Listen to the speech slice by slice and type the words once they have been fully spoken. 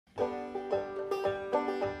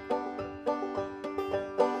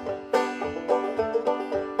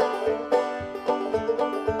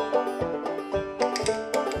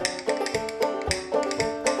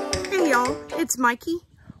Mikey.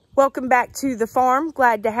 Welcome back to the farm.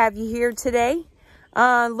 Glad to have you here today.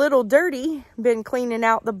 Little dirty. Been cleaning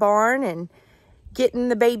out the barn and getting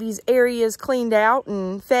the babies' areas cleaned out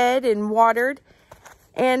and fed and watered.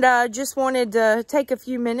 And just wanted to take a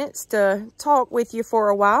few minutes to talk with you for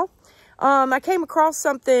a while. I came across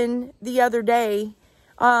something the other day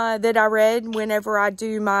that I read whenever I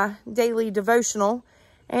do my daily devotional.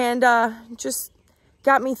 And just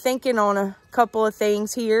got me thinking on a couple of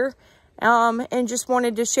things here. And just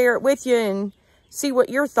wanted to share it with you and see what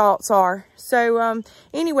your thoughts are. So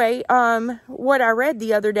anyway, what I read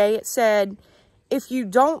the other day, it said, if you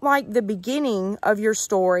don't like the beginning of your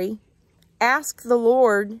story, ask the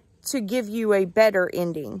Lord to give you a better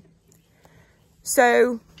ending.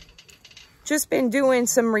 So just been doing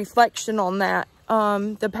some reflection on that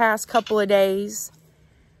the past couple of days.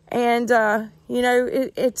 And, you know,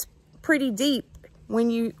 it's pretty deep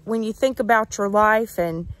when you think about your life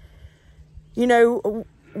and, you know,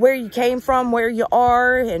 where you came from, where you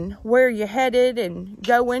are, and where you're headed and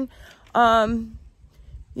going.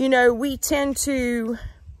 You know, we tend to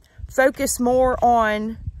focus more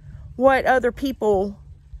on what other people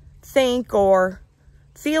think or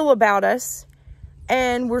feel about us.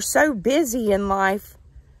 And we're so busy in life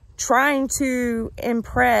trying to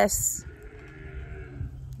impress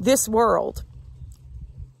this world.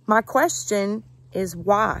 My question is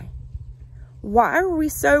why? Why are we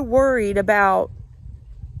so worried about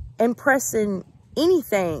impressing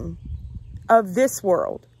anything of this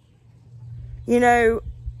world? You know,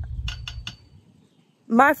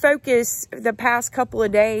 my focus the past couple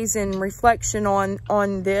of days in reflection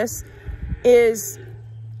on this is,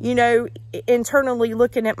 you know, internally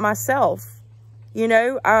looking at myself. You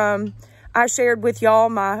know, I shared with y'all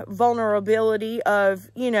my vulnerability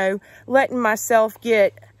of, you know, letting myself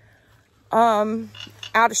get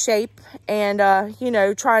out of shape and, you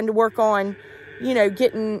know, trying to work on, you know,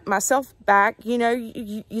 getting myself back. You know,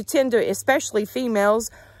 you tend to, especially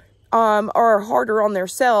females, are harder on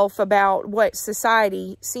themselves about what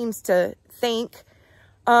society seems to think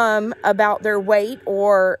about their weight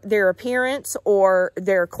or their appearance or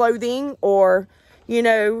their clothing or, you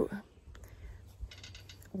know,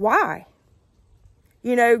 why?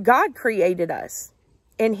 You know, God created us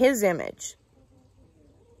in His image.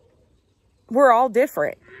 We're all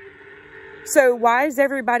different. So why is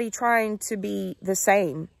everybody trying to be the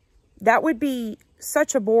same? That would be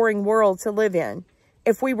such a boring world to live in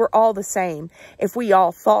if we were all the same. If we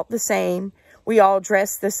all thought the same, we all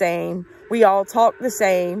dressed the same, we all talked the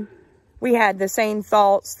same, we had the same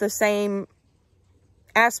thoughts, the same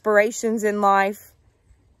aspirations in life.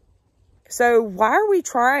 So why are we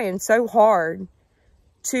trying so hard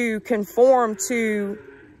to conform to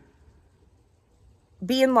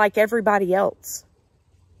being like everybody else?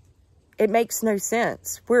 It makes no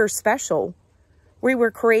sense. We're special. We were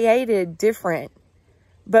created different,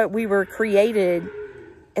 but we were created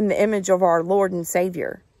in the image of our Lord and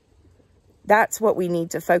Savior. That's what we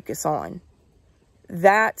need to focus on.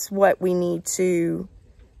 That's what we need to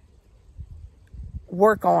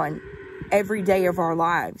work on every day of our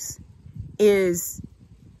lives, is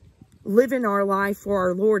living our life for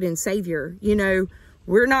our Lord and Savior. You know,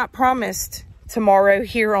 we're not promised tomorrow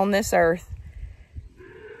here on this earth.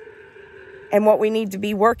 And what we need to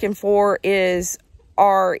be working for is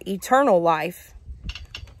our eternal life.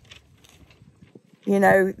 You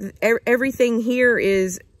know, everything here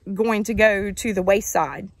is going to go to the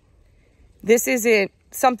wayside. This isn't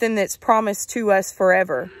something that's promised to us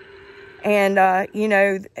forever. And, you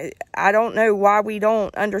know, I don't know why we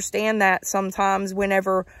don't understand that sometimes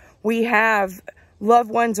whenever we have loved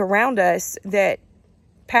ones around us that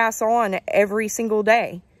pass on every single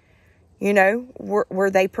day. You know,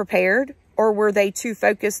 were they prepared, or were they too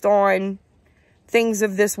focused on things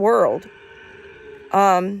of this world?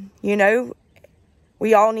 You know,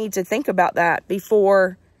 we all need to think about that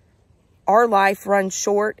before our life runs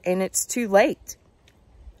short and it's too late.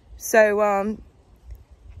 So,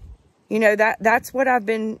 you know, that's what I've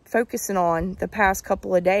been focusing on the past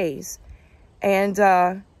couple of days. And,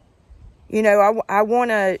 you know, I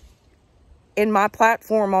want to, in my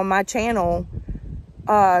platform on my channel,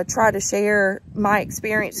 try to share my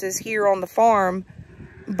experiences here on the farm,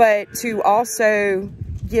 but to also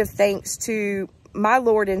give thanks to my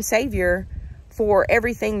Lord and Savior for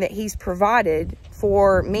everything that He's provided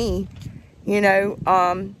for me. You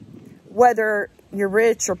know, whether you're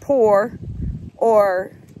rich or poor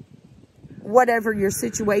or whatever your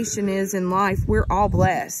situation is in life, we're all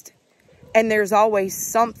blessed. And there's always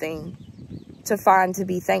something to find to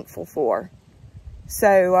be thankful for.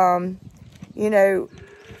 So, you know,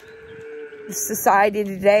 society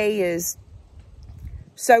today is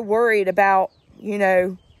so worried about you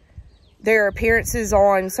know, their appearances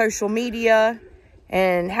on social media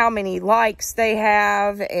and how many likes they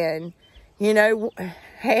have. And, you know,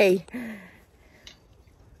 hey,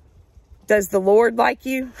 does the Lord like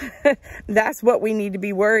you? That's what we need to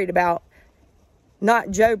be worried about.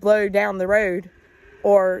 Not Joe Blow down the road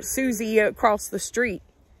or Susie across the street.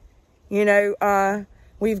 You know,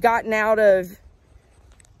 we've gotten out of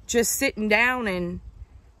just sitting down and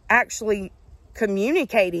actually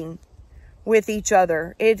communicating with each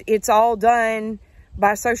other. It's all done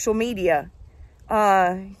by social media.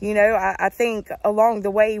 You know, I think along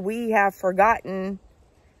the way we have forgotten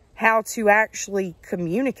how to actually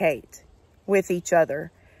communicate with each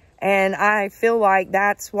other. And I feel like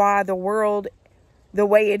that's why the world, the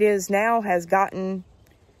way it is now, has gotten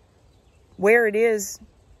where it is.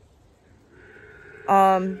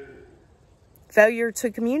 Failure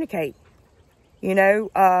to communicate. You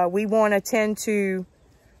know, we want to tend to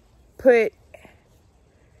put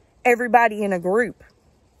everybody in a group.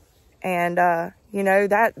 And, you know,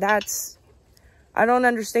 that's, I don't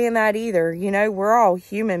understand that either. You know, we're all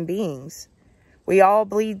human beings. We all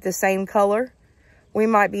bleed the same color. We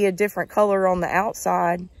might be a different color on the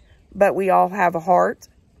outside, but we all have a heart.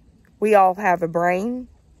 We all have a brain.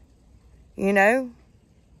 You know,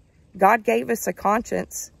 God gave us a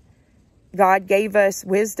conscience. God gave us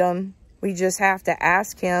wisdom. We just have to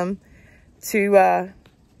ask him to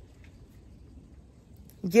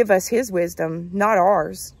give us his wisdom, not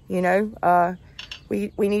ours. You know,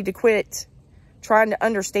 we need to quit trying to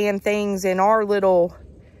understand things in our little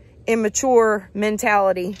immature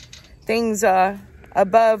mentality. Things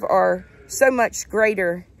above are so much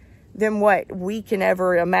greater than what we can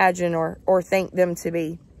ever imagine or think them to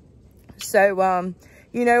be. So,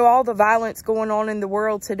 you know, all the violence going on in the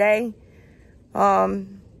world today,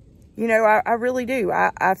 you know, I really do.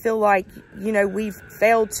 I feel like, you know, we've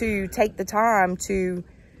failed to take the time to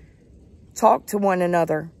talk to one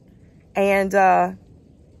another. And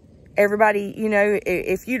everybody, you know,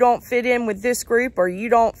 if you don't fit in with this group, or you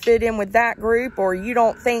don't fit in with that group, or you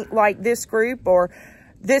don't think like this group or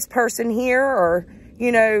this person here, or,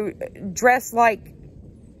 you know, dress like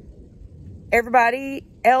everybody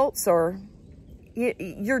else, or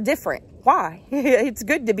you're different. Why? It's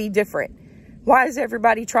good to be different. Why is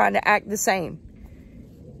everybody trying to act the same?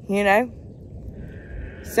 You know?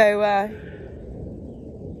 So,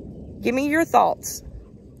 give me your thoughts.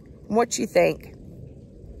 What you think.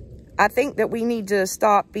 I think that we need to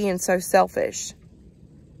stop being so selfish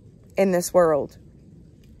in this world.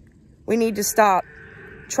 We need to stop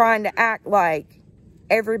trying to act like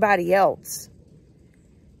everybody else.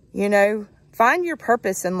 You know, find your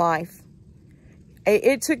purpose in life.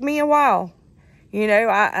 It took me a while. You know,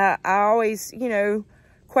 I always, you know,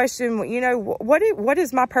 question, you know, what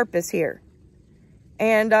is my purpose here?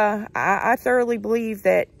 And I thoroughly believe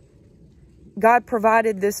that God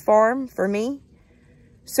provided this farm for me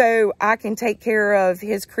so I can take care of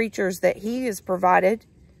his creatures that he has provided,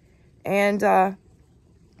 and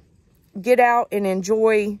get out and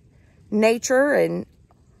enjoy nature and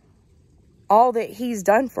all that he's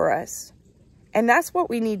done for us. And that's what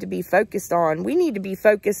we need to be focused on. We need to be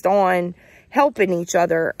focused on helping each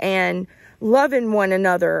other and loving one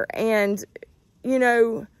another. And, you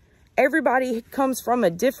know, everybody comes from a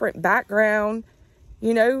different background.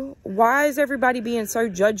 You know, why is everybody being so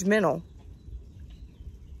judgmental?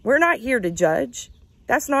 We're not here to judge.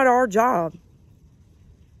 That's not our job.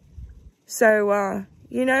 So,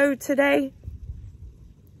 you know, today,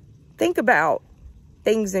 think about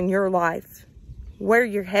things in your life, where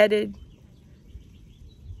you're headed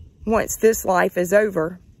once this life is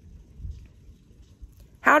over.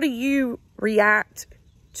 How do you react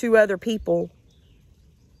to other people?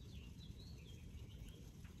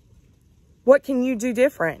 What can you do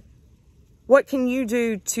different? What can you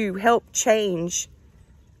do to help change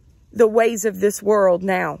the ways of this world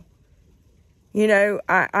now? You know,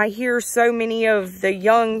 I hear so many of the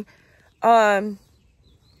young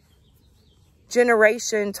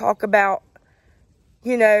generation talk about,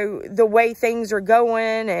 you know, the way things are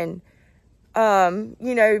going, and,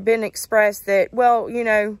 you know, been expressed that, well, you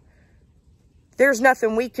know, there's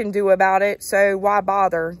nothing we can do about it, so why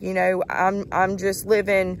bother? You know, I'm just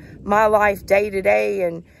living my life day to day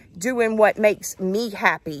and doing what makes me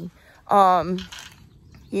happy.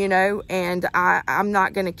 You know, and I'm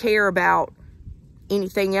not going to care about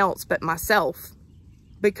anything else but myself,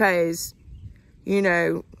 because, you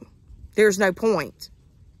know, there's no point.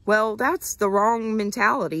 Well, that's the wrong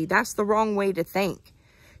mentality. That's the wrong way to think.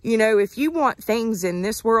 You know, if you want things in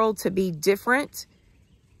this world to be different,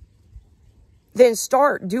 then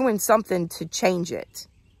start doing something to change it.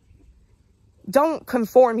 Don't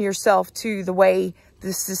conform yourself to the way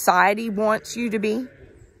the society wants you to be.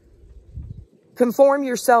 Conform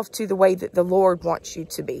yourself to the way that the Lord wants you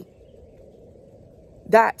to be.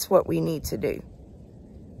 That's what we need to do.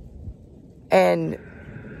 And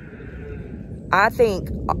I think,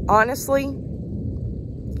 honestly,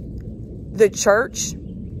 the church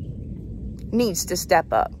needs to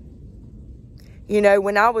step up. You know,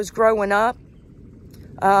 when I was growing up,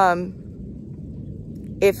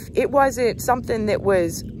 if it wasn't something that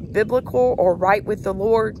was biblical or right with the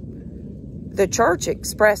Lord, the church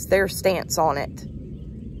expressed their stance on it.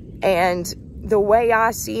 And the way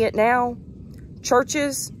I see it now,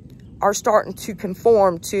 churches are starting to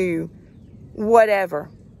conform to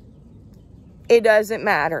whatever. It doesn't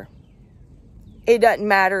matter. It doesn't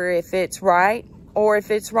matter if it's right or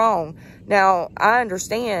if it's wrong. Now, I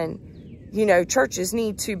understand, you know, churches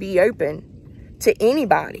need to be open to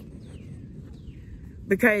anybody.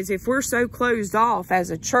 Because if we're so closed off as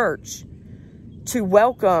a church to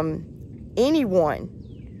welcome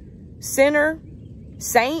anyone, sinner,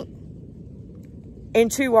 saint,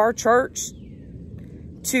 into our church,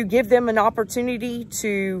 to give them an opportunity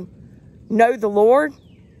to know the Lord,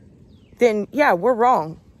 then yeah, we're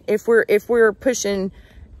wrong. If we're pushing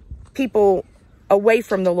people away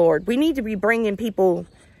from the Lord, we need to be bringing people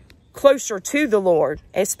closer to the Lord,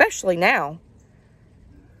 especially now.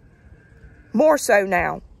 More so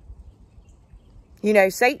now. You know,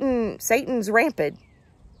 Satan's rampant.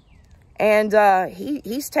 And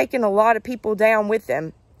he's taken a lot of people down with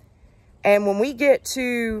him. And when we get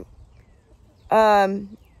to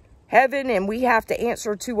heaven and we have to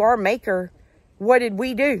answer to our Maker, what did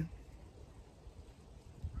we do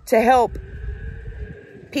to help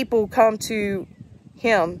people come to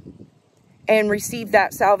him and receive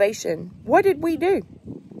that salvation? What did we do?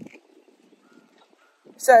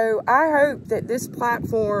 So I hope that this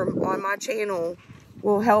platform on my channel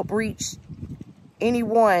will help reach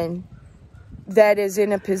anyone that is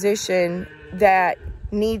in a position that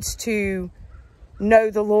needs to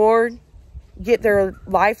know the Lord, get their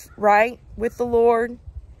life right with the Lord,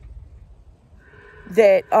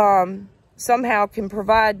 that somehow can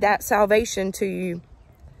provide that salvation to you.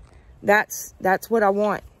 That's what I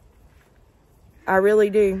want. I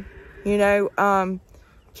really do. You know,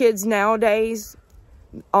 kids nowadays,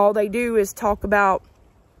 all they do is talk about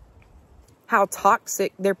how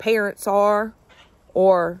toxic their parents are,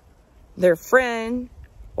 or their friend,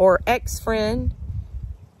 or ex-friend,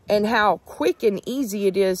 and how quick and easy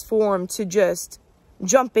it is for them to just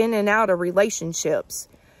jump in and out of relationships.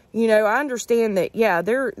 You know, I understand that, yeah,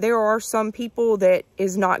 there are some people that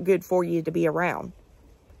is not good for you to be around.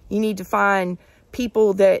 You need to find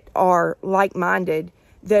people that are like-minded,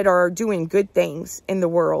 that are doing good things in the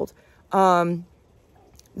world,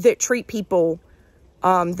 that treat people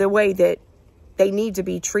the way that they need to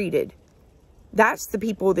be treated. That's the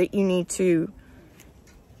people that you need to,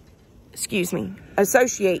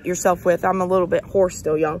 associate yourself with. I'm a little bit hoarse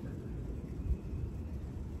still, y'all.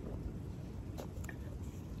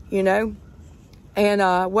 You know?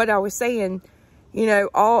 And what I was saying, you know,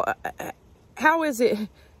 how is it,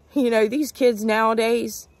 you know, these kids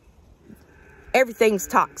nowadays, everything's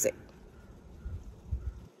toxic.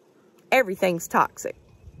 Everything's toxic.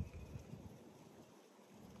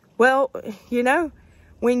 Well, you know,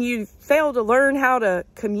 when you fail to learn how to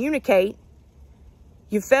communicate,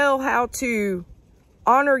 you fail how to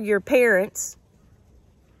honor your parents,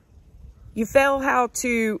 you fail how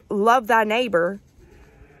to love thy neighbor,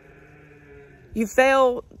 you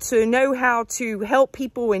fail to know how to help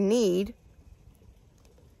people in need,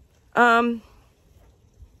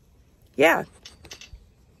 yeah,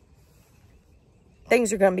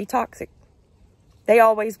 things are going to be toxic. They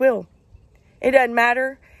always will. It doesn't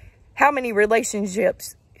matter how many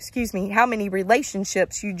relationships, how many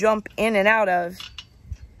relationships you jump in and out of.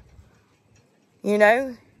 You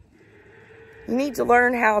know, you need to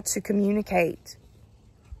learn how to communicate.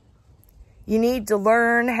 You need to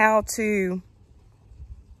learn how to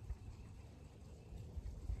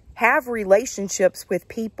have relationships with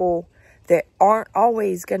people that aren't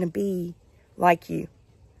always going to be like you,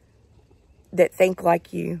 that think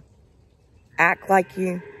like you, act like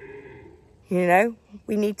you. You know,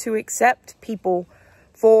 we need to accept people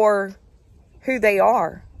for who they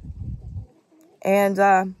are.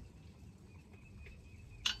 And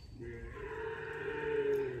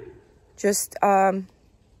just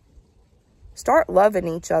start loving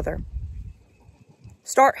each other.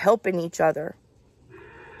 Start helping each other.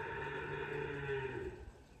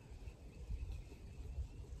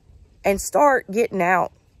 And start getting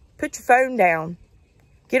out. Put your phone down.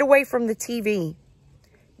 Get away from the TV.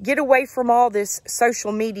 Get away from all this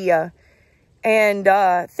social media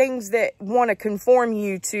and things that want to conform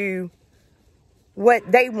you to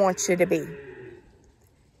what they want you to be.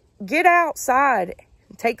 Get outside.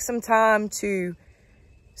 Take some time to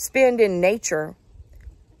spend in nature.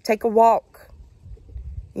 Take a walk.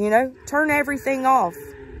 You know, turn everything off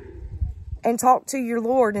and talk to your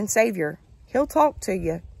Lord and Savior. He'll talk to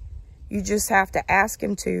you. You just have to ask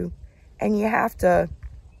him to, and you have to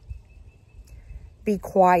be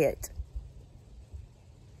quiet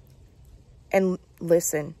and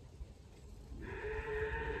listen.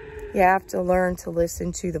 You have to learn to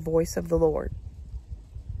listen to the voice of the Lord.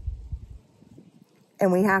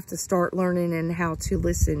 And we have to start learning and how to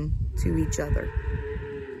listen to each other.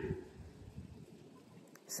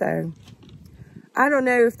 So, I don't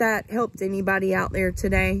know if that helped anybody out there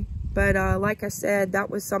today. But like I said, that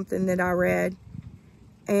was something that I read.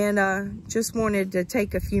 And just wanted to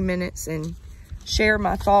take a few minutes and share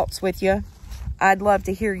my thoughts with you. I'd love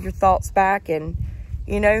to hear your thoughts back. And,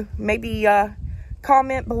 you know, maybe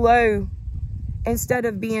comment below instead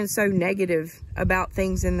of being so negative about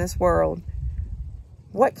things in this world.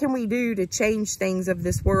 What can we do to change things of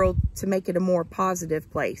this world to make it a more positive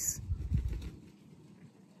place?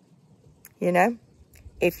 You know,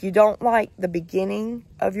 if you don't like the beginning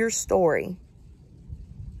of your story,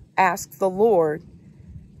 ask the Lord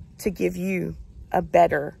to give you a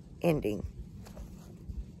better ending.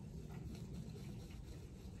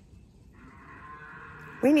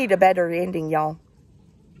 We need a better ending, y'all.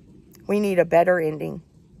 We need a better ending.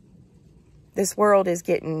 This world is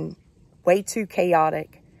getting way too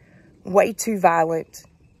chaotic, way too violent,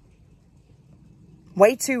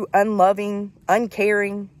 way too unloving,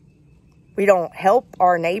 uncaring. We don't help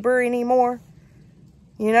our neighbor anymore.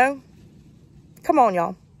 You know? Come on,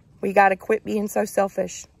 y'all. We got to quit being so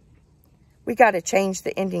selfish. We got to change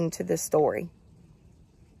the ending to this story.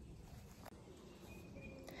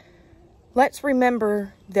 Let's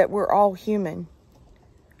remember that we're all human.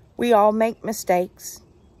 We all make mistakes.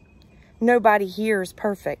 Nobody here is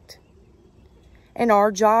perfect. And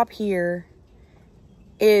our job here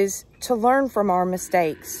is to learn from our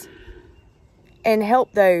mistakes and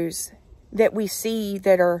help those that we see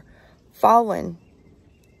that are fallen,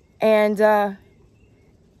 and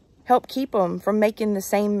help keep them from making the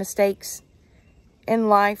same mistakes in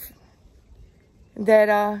life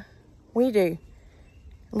that we do.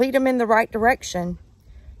 Lead them in the right direction.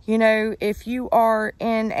 You know, if you are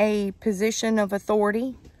in a position of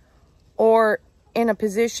authority or in a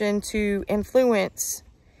position to influence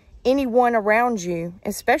anyone around you,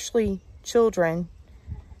 especially children,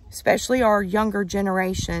 especially our younger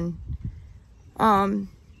generation,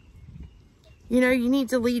 you know, you need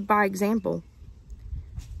to lead by example.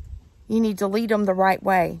 You need to lead them the right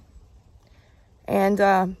way. And,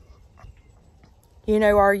 you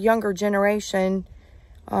know, our younger generation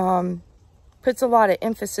puts a lot of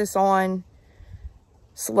emphasis on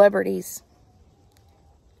celebrities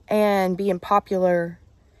and being popular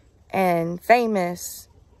and famous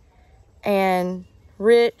and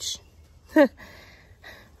rich.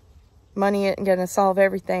 Money isn't going to solve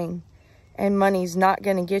everything. And money's not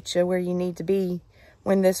going to get you where you need to be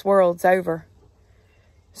when this world's over.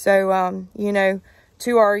 So, you know,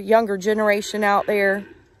 to our younger generation out there,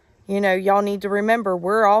 you know, y'all need to remember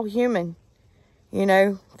we're all human. You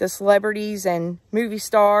know, the celebrities and movie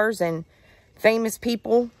stars and famous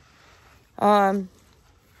people that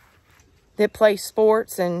play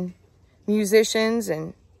sports and musicians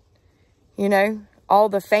and, you know, all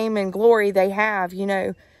the fame and glory they have, you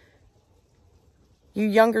know, you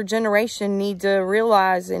younger generation need to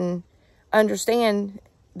realize and understand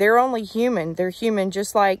they're only human. They're human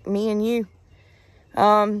just like me and you.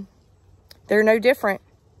 They're no different.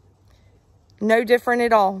 No different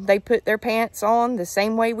at all. They put their pants on the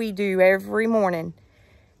same way we do every morning.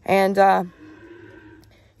 And,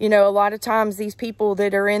 you know, a lot of times these people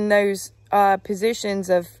that are in those positions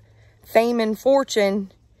of fame and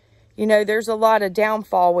fortune, you know, there's a lot of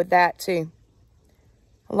downfall with that too.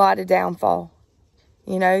 A lot of downfall.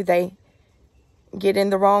 You know, they get in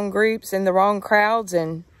the wrong groups and the wrong crowds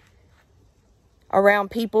and around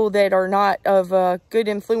people that are not of good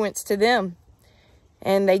influence to them.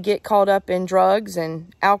 And they get caught up in drugs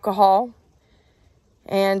and alcohol.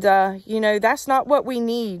 And, you know, that's not what we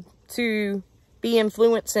need to be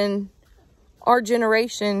influencing our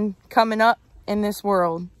generation coming up in this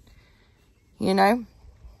world. You know?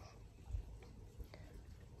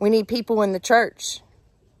 We need people in the church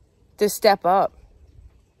to step up.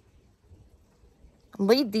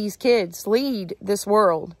 Lead these kids. Lead this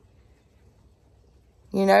world.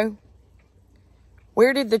 You know?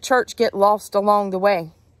 Where did the church get lost along the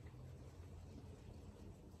way?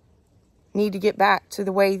 Need to get back to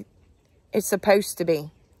the way it's supposed to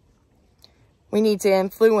be. We need to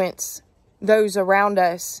influence those around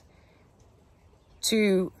us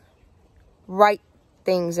to right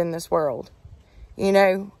things in this world. You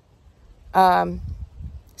know,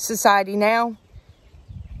 society now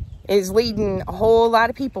is leading a whole lot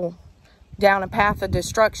of people down a path of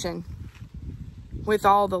destruction with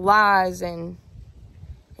all the lies and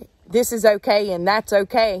this is okay and that's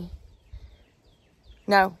okay.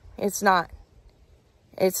 No, it's not.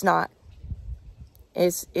 It's not.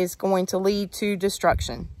 It's going to lead to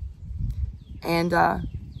destruction. And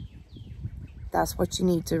that's what you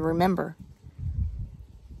need to remember.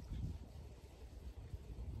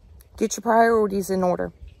 Get your priorities in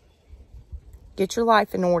order. Get your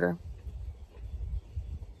life in order.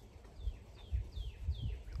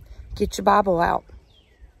 Get your Bible out.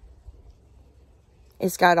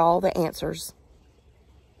 It's got all the answers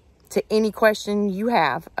to any question you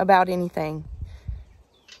have about anything.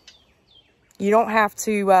 You don't have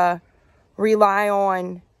to rely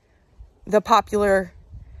on the popular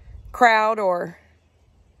crowd or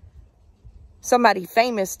somebody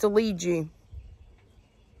famous to lead you.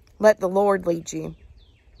 Let the Lord lead you.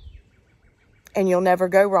 And you'll never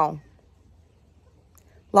go wrong.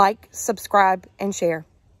 Like, subscribe, and share.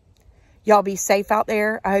 Y'all be safe out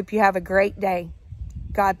there. I hope you have a great day.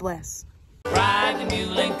 God bless. Ride the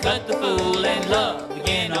mule and cut the fool and love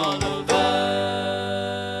again all over.